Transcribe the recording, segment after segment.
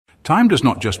Time does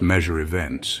not just measure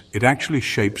events, it actually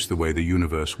shapes the way the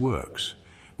universe works.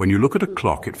 When you look at a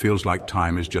clock, it feels like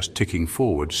time is just ticking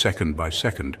forward second by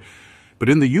second. But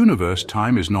in the universe,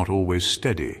 time is not always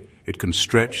steady. It can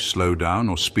stretch, slow down,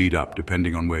 or speed up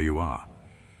depending on where you are.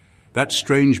 That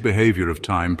strange behavior of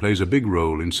time plays a big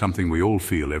role in something we all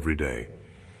feel every day: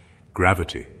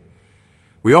 gravity.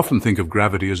 We often think of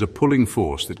gravity as a pulling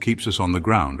force that keeps us on the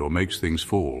ground or makes things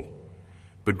fall.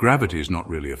 But gravity is not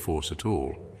really a force at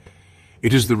all.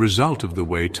 It is the result of the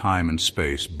way time and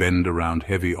space bend around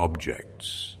heavy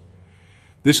objects.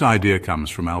 This idea comes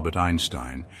from Albert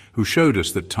Einstein, who showed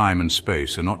us that time and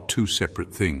space are not two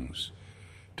separate things.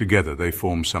 Together they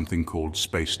form something called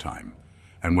spacetime.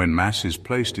 And when mass is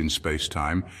placed in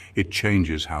spacetime, it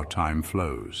changes how time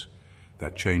flows.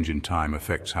 That change in time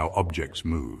affects how objects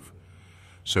move.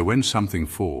 So when something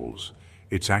falls,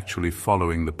 it's actually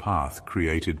following the path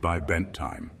created by bent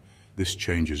time. This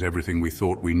changes everything we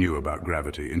thought we knew about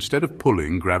gravity. Instead of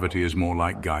pulling, gravity is more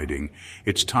like guiding.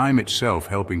 It's time itself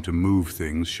helping to move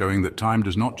things, showing that time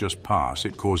does not just pass,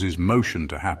 it causes motion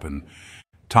to happen.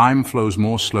 Time flows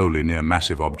more slowly near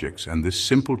massive objects, and this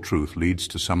simple truth leads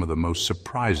to some of the most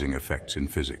surprising effects in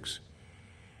physics.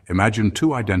 Imagine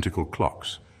two identical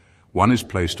clocks. One is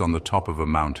placed on the top of a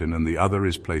mountain and the other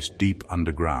is placed deep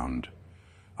underground.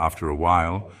 After a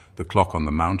while, the clock on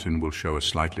the mountain will show a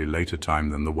slightly later time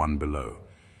than the one below.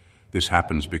 This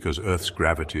happens because Earth's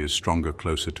gravity is stronger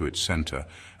closer to its center,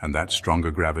 and that stronger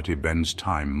gravity bends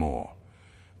time more.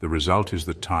 The result is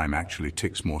that time actually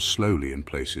ticks more slowly in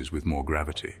places with more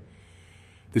gravity.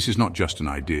 This is not just an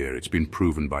idea, it's been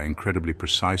proven by incredibly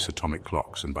precise atomic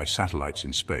clocks and by satellites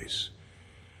in space.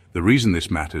 The reason this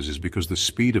matters is because the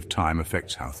speed of time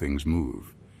affects how things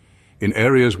move. In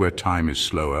areas where time is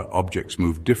slower, objects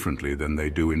move differently than they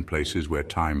do in places where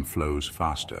time flows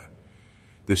faster.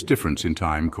 This difference in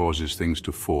time causes things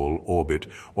to fall, orbit,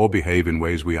 or behave in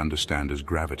ways we understand as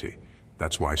gravity.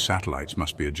 That's why satellites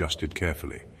must be adjusted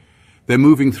carefully. They're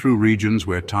moving through regions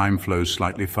where time flows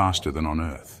slightly faster than on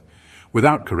Earth.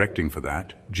 Without correcting for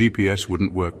that, GPS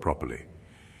wouldn't work properly.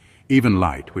 Even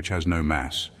light, which has no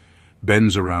mass,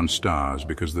 bends around stars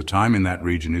because the time in that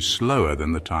region is slower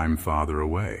than the time farther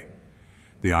away.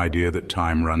 The idea that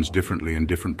time runs differently in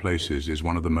different places is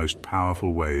one of the most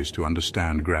powerful ways to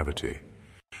understand gravity.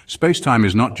 Spacetime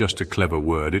is not just a clever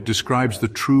word, it describes the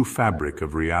true fabric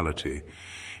of reality.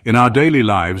 In our daily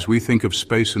lives, we think of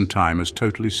space and time as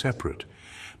totally separate.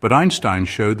 But Einstein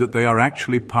showed that they are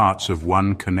actually parts of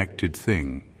one connected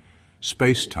thing: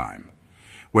 space-time.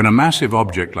 When a massive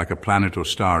object like a planet or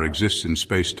star exists in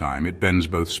space-time, it bends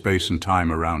both space and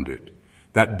time around it.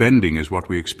 That bending is what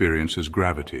we experience as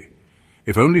gravity.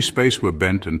 If only space were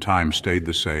bent and time stayed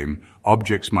the same,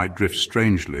 objects might drift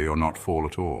strangely or not fall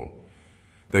at all.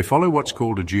 They follow what's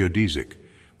called a geodesic,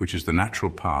 which is the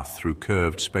natural path through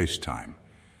curved space-time.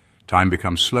 Time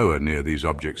becomes slower near these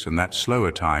objects, and that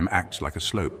slower time acts like a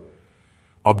slope.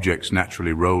 Objects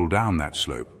naturally roll down that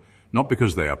slope, not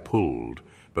because they are pulled,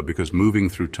 but because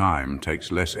moving through time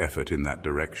takes less effort in that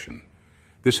direction.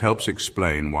 This helps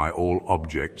explain why all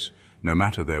objects, no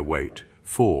matter their weight,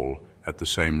 fall at the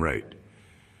same rate.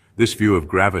 This view of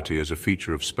gravity as a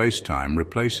feature of space-time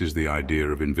replaces the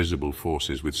idea of invisible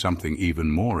forces with something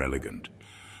even more elegant: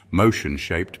 motion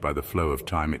shaped by the flow of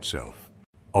time itself.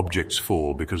 Objects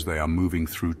fall because they are moving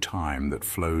through time that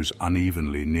flows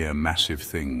unevenly near massive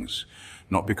things,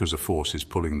 not because a force is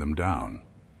pulling them down.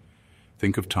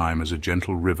 Think of time as a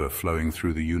gentle river flowing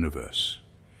through the universe.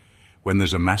 When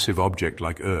there's a massive object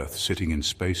like Earth sitting in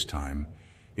space-time,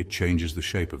 it changes the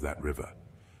shape of that river.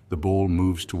 The ball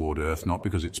moves toward Earth not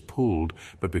because it's pulled,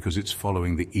 but because it's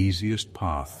following the easiest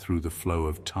path through the flow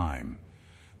of time.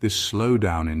 This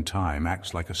slowdown in time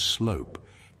acts like a slope,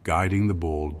 guiding the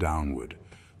ball downward.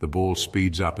 The ball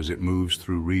speeds up as it moves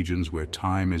through regions where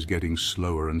time is getting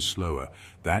slower and slower.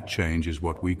 That change is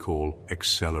what we call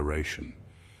acceleration.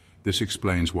 This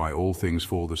explains why all things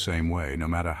fall the same way, no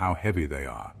matter how heavy they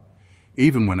are.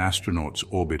 Even when astronauts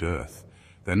orbit Earth,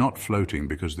 they're not floating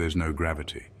because there's no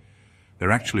gravity. They're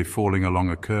actually falling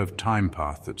along a curved time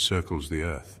path that circles the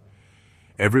Earth.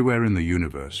 Everywhere in the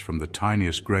universe, from the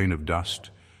tiniest grain of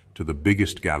dust to the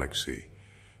biggest galaxy,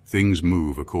 things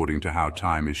move according to how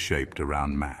time is shaped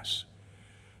around mass.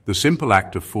 The simple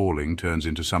act of falling turns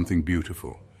into something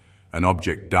beautiful, an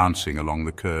object dancing along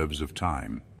the curves of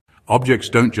time. Objects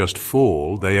don't just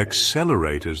fall, they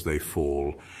accelerate as they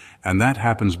fall, and that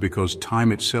happens because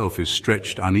time itself is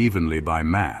stretched unevenly by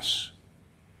mass.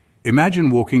 Imagine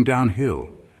walking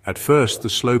downhill. At first, the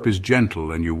slope is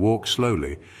gentle and you walk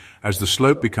slowly. As the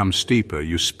slope becomes steeper,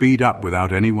 you speed up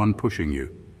without anyone pushing you.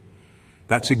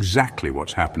 That's exactly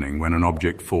what's happening when an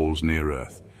object falls near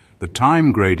Earth. The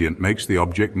time gradient makes the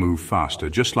object move faster,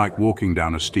 just like walking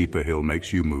down a steeper hill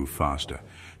makes you move faster.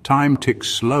 Time ticks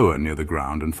slower near the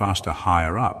ground and faster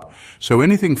higher up, so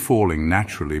anything falling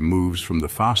naturally moves from the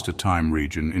faster time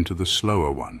region into the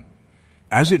slower one.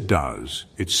 As it does,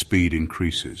 its speed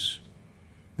increases.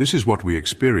 This is what we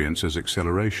experience as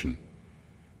acceleration.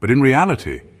 But in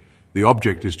reality, the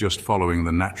object is just following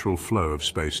the natural flow of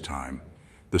space-time.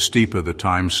 The steeper the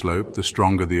time slope, the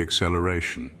stronger the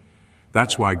acceleration.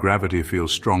 That's why gravity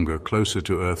feels stronger closer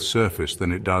to Earth's surface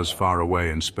than it does far away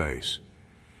in space.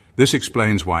 This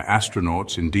explains why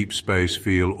astronauts in deep space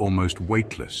feel almost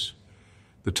weightless.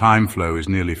 The time flow is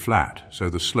nearly flat, so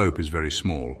the slope is very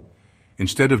small.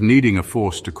 Instead of needing a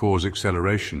force to cause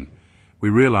acceleration, we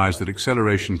realize that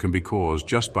acceleration can be caused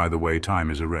just by the way time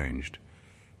is arranged.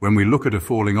 When we look at a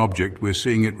falling object, we're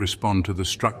seeing it respond to the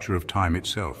structure of time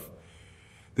itself.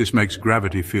 This makes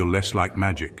gravity feel less like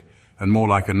magic and more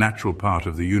like a natural part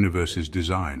of the universe's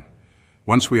design.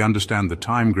 Once we understand the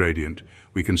time gradient,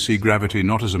 we can see gravity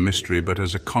not as a mystery but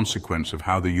as a consequence of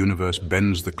how the universe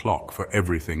bends the clock for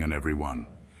everything and everyone.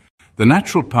 The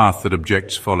natural path that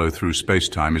objects follow through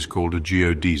space-time is called a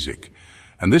geodesic,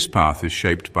 and this path is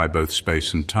shaped by both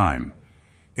space and time.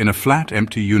 In a flat,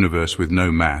 empty universe with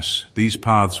no mass, these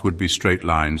paths would be straight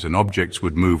lines and objects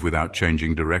would move without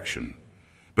changing direction.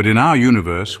 But in our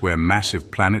universe, where massive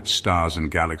planets, stars,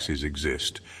 and galaxies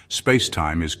exist,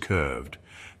 space-time is curved.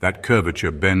 That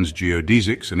curvature bends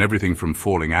geodesics, and everything from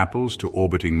falling apples to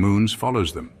orbiting moons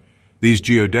follows them. These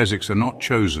geodesics are not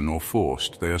chosen or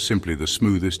forced. They are simply the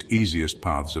smoothest, easiest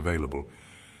paths available.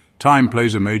 Time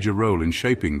plays a major role in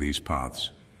shaping these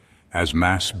paths. As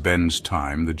mass bends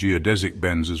time, the geodesic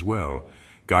bends as well,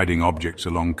 guiding objects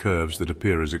along curves that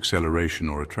appear as acceleration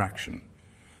or attraction.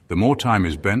 The more time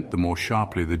is bent, the more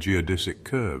sharply the geodesic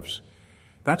curves.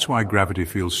 That's why gravity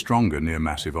feels stronger near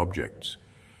massive objects.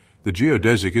 The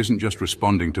geodesic isn't just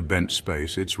responding to bent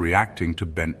space, it's reacting to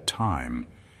bent time.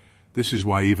 This is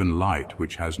why even light,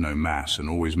 which has no mass and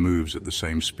always moves at the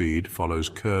same speed, follows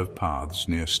curved paths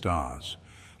near stars.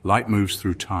 Light moves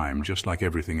through time just like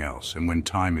everything else, and when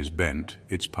time is bent,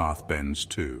 its path bends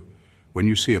too. When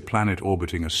you see a planet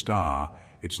orbiting a star,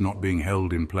 it's not being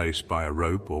held in place by a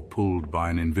rope or pulled by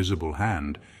an invisible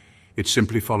hand. It's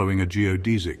simply following a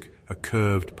geodesic, a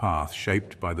curved path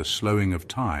shaped by the slowing of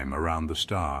time around the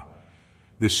star.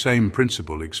 This same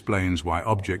principle explains why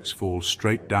objects fall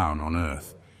straight down on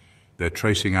Earth. They're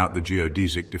tracing out the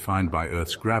geodesic defined by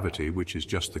Earth's gravity, which is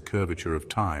just the curvature of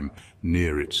time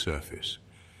near its surface.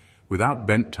 Without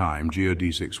bent time,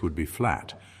 geodesics would be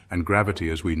flat, and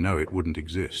gravity as we know it wouldn't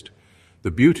exist. The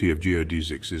beauty of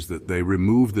geodesics is that they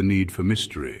remove the need for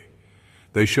mystery.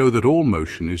 They show that all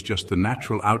motion is just the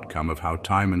natural outcome of how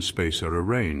time and space are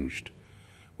arranged.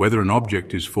 Whether an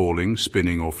object is falling,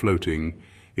 spinning, or floating,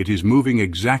 it is moving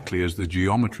exactly as the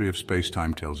geometry of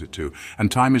space-time tells it to, and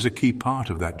time is a key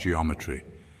part of that geometry.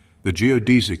 The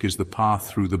geodesic is the path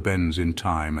through the bends in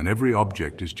time, and every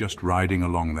object is just riding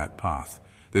along that path.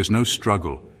 There's no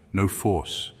struggle, no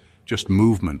force, just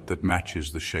movement that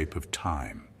matches the shape of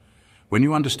time. When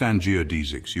you understand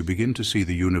geodesics, you begin to see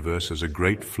the universe as a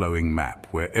great flowing map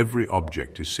where every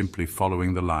object is simply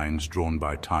following the lines drawn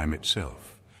by time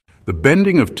itself. The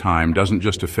bending of time doesn't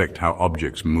just affect how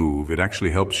objects move, it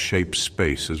actually helps shape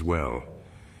space as well.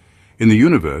 In the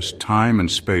universe, time and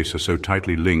space are so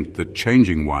tightly linked that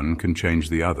changing one can change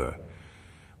the other.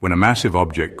 When a massive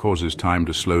object causes time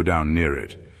to slow down near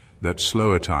it, that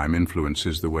slower time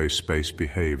influences the way space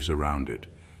behaves around it.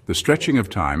 The stretching of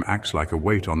time acts like a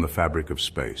weight on the fabric of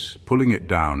space, pulling it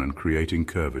down and creating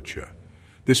curvature.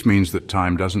 This means that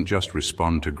time doesn't just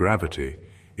respond to gravity,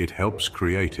 it helps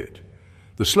create it.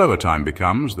 The slower time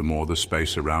becomes, the more the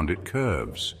space around it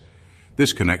curves.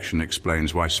 This connection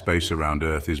explains why space around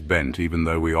Earth is bent, even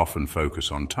though we often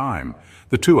focus on time.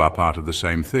 The two are part of the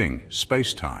same thing,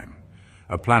 space-time.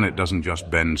 A planet doesn't just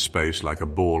bend space like a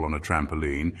ball on a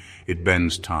trampoline, it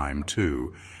bends time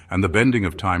too. And the bending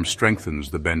of time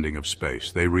strengthens the bending of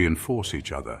space. They reinforce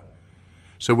each other.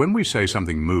 So when we say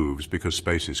something moves because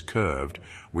space is curved,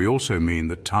 we also mean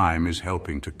that time is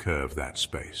helping to curve that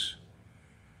space.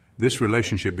 This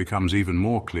relationship becomes even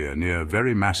more clear near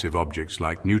very massive objects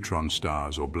like neutron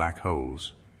stars or black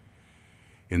holes.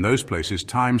 In those places,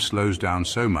 time slows down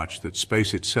so much that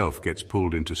space itself gets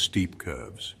pulled into steep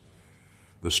curves.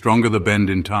 The stronger the bend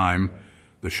in time,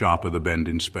 the sharper the bend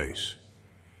in space.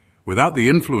 Without the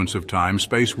influence of time,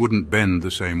 space wouldn't bend the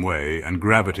same way, and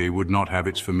gravity would not have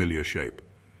its familiar shape.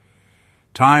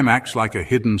 Time acts like a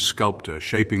hidden sculptor,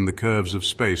 shaping the curves of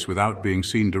space without being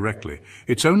seen directly.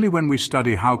 It's only when we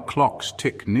study how clocks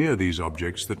tick near these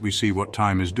objects that we see what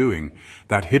time is doing.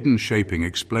 That hidden shaping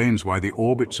explains why the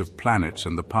orbits of planets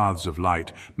and the paths of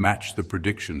light match the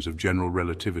predictions of general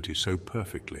relativity so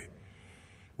perfectly.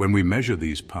 When we measure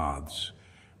these paths,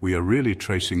 we are really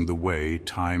tracing the way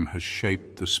time has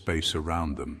shaped the space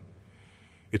around them.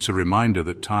 It's a reminder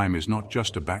that time is not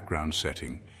just a background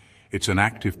setting. It's an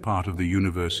active part of the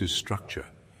universe's structure,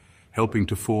 helping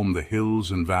to form the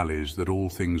hills and valleys that all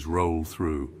things roll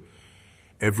through.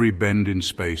 Every bend in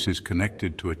space is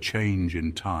connected to a change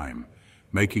in time,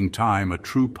 making time a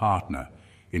true partner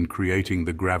in creating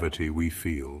the gravity we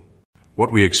feel.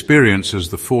 What we experience as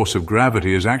the force of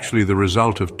gravity is actually the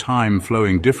result of time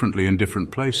flowing differently in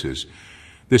different places.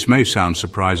 This may sound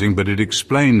surprising, but it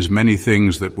explains many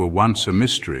things that were once a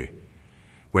mystery.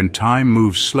 When time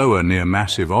moves slower near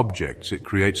massive objects, it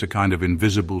creates a kind of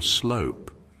invisible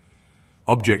slope.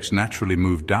 Objects naturally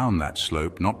move down that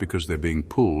slope, not because they're being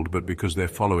pulled, but because they're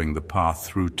following the path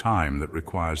through time that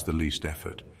requires the least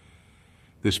effort.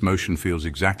 This motion feels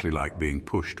exactly like being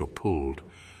pushed or pulled,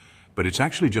 but it's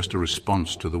actually just a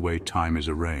response to the way time is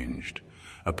arranged.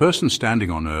 A person standing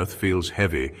on Earth feels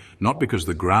heavy, not because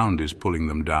the ground is pulling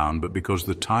them down, but because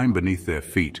the time beneath their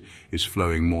feet is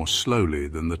flowing more slowly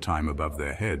than the time above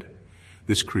their head.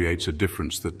 This creates a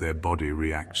difference that their body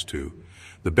reacts to.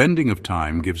 The bending of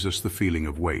time gives us the feeling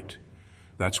of weight.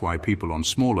 That's why people on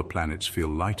smaller planets feel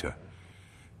lighter.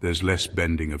 There's less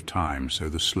bending of time, so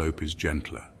the slope is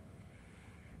gentler.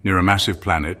 Near a massive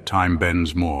planet, time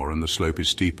bends more and the slope is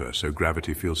steeper, so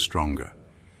gravity feels stronger.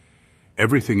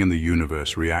 Everything in the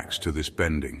universe reacts to this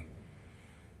bending.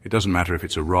 It doesn't matter if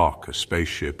it's a rock, a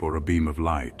spaceship, or a beam of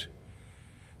light.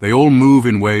 They all move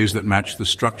in ways that match the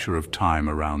structure of time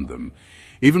around them.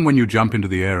 Even when you jump into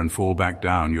the air and fall back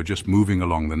down, you're just moving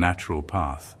along the natural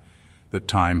path that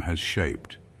time has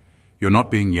shaped. You're not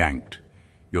being yanked,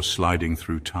 you're sliding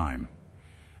through time.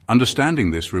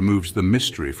 Understanding this removes the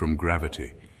mystery from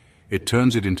gravity. It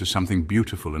turns it into something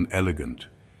beautiful and elegant.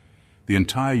 The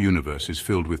entire universe is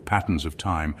filled with patterns of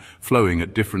time flowing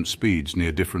at different speeds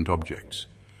near different objects.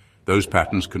 Those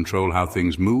patterns control how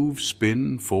things move,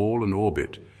 spin, fall, and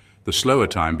orbit. The slower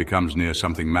time becomes near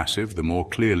something massive, the more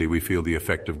clearly we feel the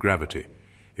effect of gravity.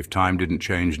 If time didn't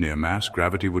change near mass,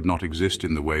 gravity would not exist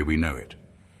in the way we know it.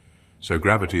 So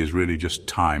gravity is really just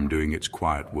time doing its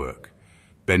quiet work,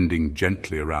 bending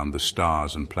gently around the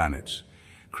stars and planets,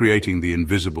 creating the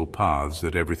invisible paths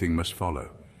that everything must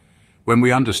follow. When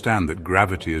we understand that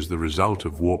gravity is the result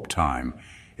of warp time,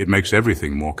 it makes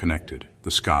everything more connected. The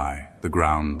sky, the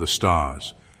ground, the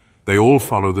stars. They all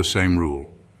follow the same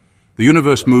rule. The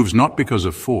universe moves not because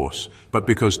of force, but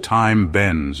because time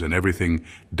bends and everything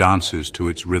dances to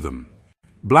its rhythm.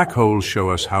 Black holes show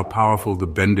us how powerful the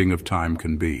bending of time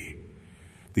can be.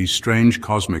 These strange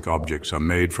cosmic objects are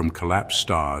made from collapsed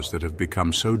stars that have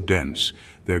become so dense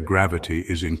their gravity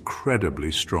is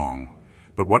incredibly strong.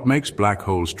 But what makes black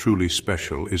holes truly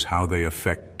special is how they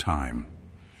affect time.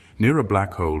 Near a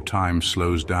black hole, time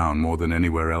slows down more than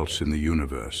anywhere else in the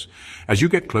universe. As you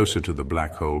get closer to the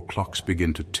black hole, clocks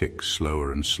begin to tick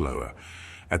slower and slower.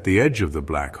 At the edge of the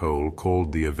black hole,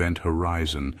 called the event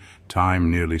horizon, time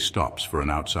nearly stops for an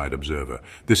outside observer.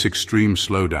 This extreme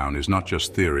slowdown is not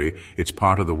just theory, it's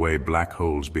part of the way black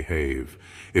holes behave.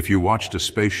 If you watched a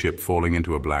spaceship falling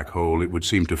into a black hole, it would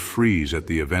seem to freeze at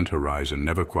the event horizon,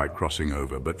 never quite crossing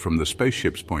over. But from the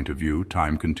spaceship's point of view,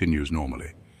 time continues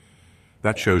normally.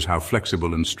 That shows how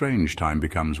flexible and strange time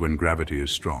becomes when gravity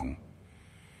is strong.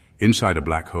 Inside a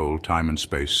black hole, time and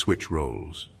space switch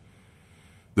roles.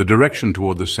 The direction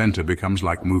toward the center becomes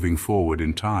like moving forward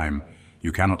in time.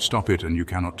 You cannot stop it and you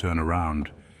cannot turn around.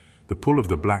 The pull of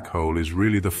the black hole is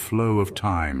really the flow of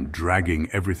time, dragging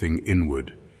everything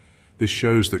inward. This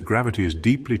shows that gravity is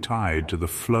deeply tied to the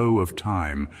flow of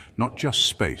time, not just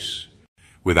space.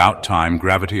 Without time,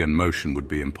 gravity and motion would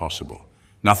be impossible.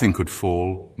 Nothing could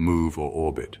fall, move, or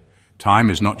orbit. Time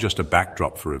is not just a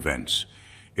backdrop for events.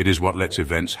 It is what lets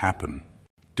events happen.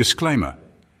 Disclaimer.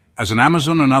 As an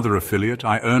Amazon and other affiliate,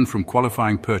 I earn from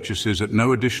qualifying purchases at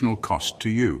no additional cost to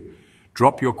you.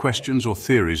 Drop your questions or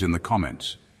theories in the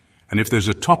comments. And if there's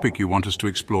a topic you want us to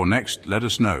explore next, let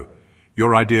us know.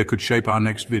 Your idea could shape our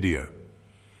next video.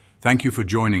 Thank you for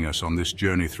joining us on this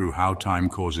journey through how time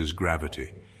causes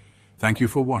gravity. Thank you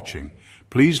for watching.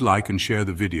 Please like and share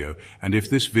the video, and if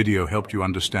this video helped you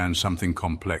understand something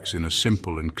complex in a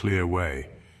simple and clear way,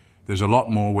 there's a lot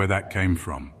more where that came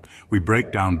from. We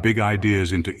break down big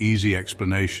ideas into easy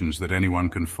explanations that anyone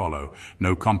can follow.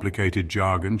 No complicated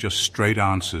jargon, just straight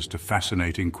answers to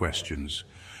fascinating questions.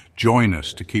 Join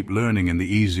us to keep learning in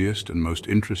the easiest and most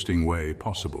interesting way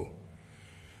possible.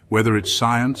 Whether it's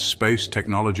science, space,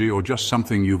 technology, or just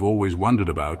something you've always wondered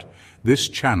about, this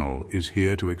channel is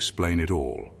here to explain it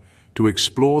all. To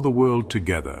explore the world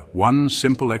together, one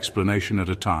simple explanation at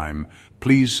a time,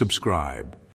 please subscribe.